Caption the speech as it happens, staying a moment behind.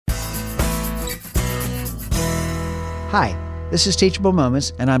Hi, this is Teachable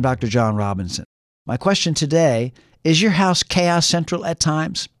Moments, and I'm Dr. John Robinson. My question today, is your house chaos central at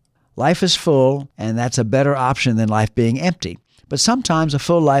times? Life is full, and that's a better option than life being empty. But sometimes a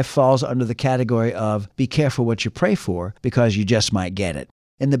full life falls under the category of be careful what you pray for because you just might get it.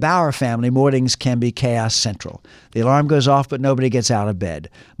 In the Bauer family, mornings can be chaos central. The alarm goes off, but nobody gets out of bed.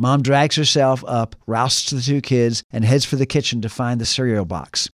 Mom drags herself up, rousts the two kids, and heads for the kitchen to find the cereal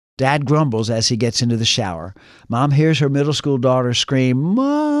box. Dad grumbles as he gets into the shower. Mom hears her middle school daughter scream,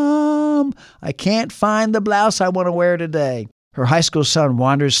 "Mom, I can't find the blouse I want to wear today." Her high school son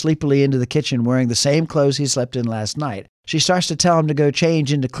wanders sleepily into the kitchen wearing the same clothes he slept in last night. She starts to tell him to go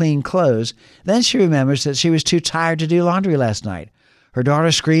change into clean clothes. Then she remembers that she was too tired to do laundry last night. Her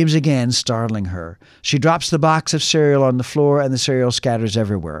daughter screams again, startling her. She drops the box of cereal on the floor and the cereal scatters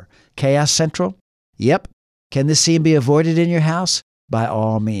everywhere. Chaos central? Yep. Can this scene be avoided in your house? By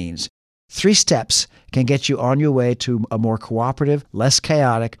all means. 3 steps can get you on your way to a more cooperative, less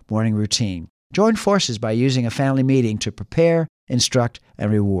chaotic morning routine. Join forces by using a family meeting to prepare, instruct,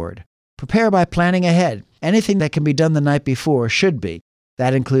 and reward. Prepare by planning ahead. Anything that can be done the night before should be.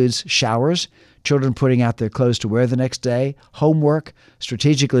 That includes showers, children putting out their clothes to wear the next day, homework,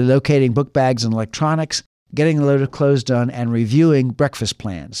 strategically locating book bags and electronics, getting a load of clothes done, and reviewing breakfast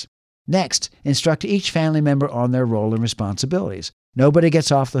plans. Next, instruct each family member on their role and responsibilities. Nobody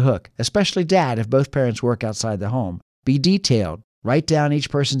gets off the hook, especially Dad if both parents work outside the home. Be detailed. Write down each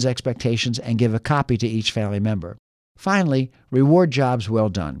person's expectations and give a copy to each family member. Finally, reward jobs well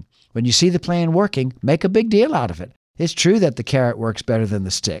done. When you see the plan working, make a big deal out of it. It's true that the carrot works better than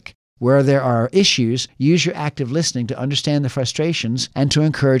the stick. Where there are issues, use your active listening to understand the frustrations and to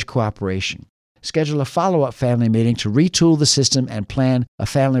encourage cooperation. Schedule a follow-up family meeting to retool the system and plan a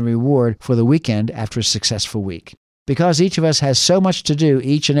family reward for the weekend after a successful week. Because each of us has so much to do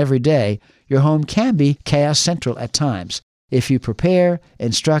each and every day, your home can be chaos central at times. If you prepare,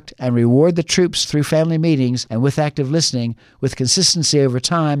 instruct, and reward the troops through family meetings and with active listening, with consistency over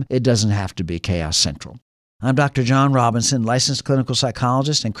time, it doesn't have to be chaos central. I'm Dr. John Robinson, licensed clinical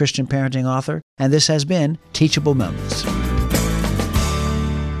psychologist and Christian parenting author, and this has been Teachable Moments.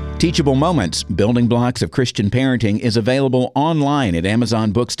 Teachable Moments, Building Blocks of Christian Parenting is available online at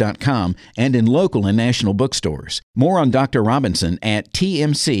AmazonBooks.com and in local and national bookstores. More on Dr. Robinson at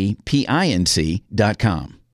tmcpinc.com.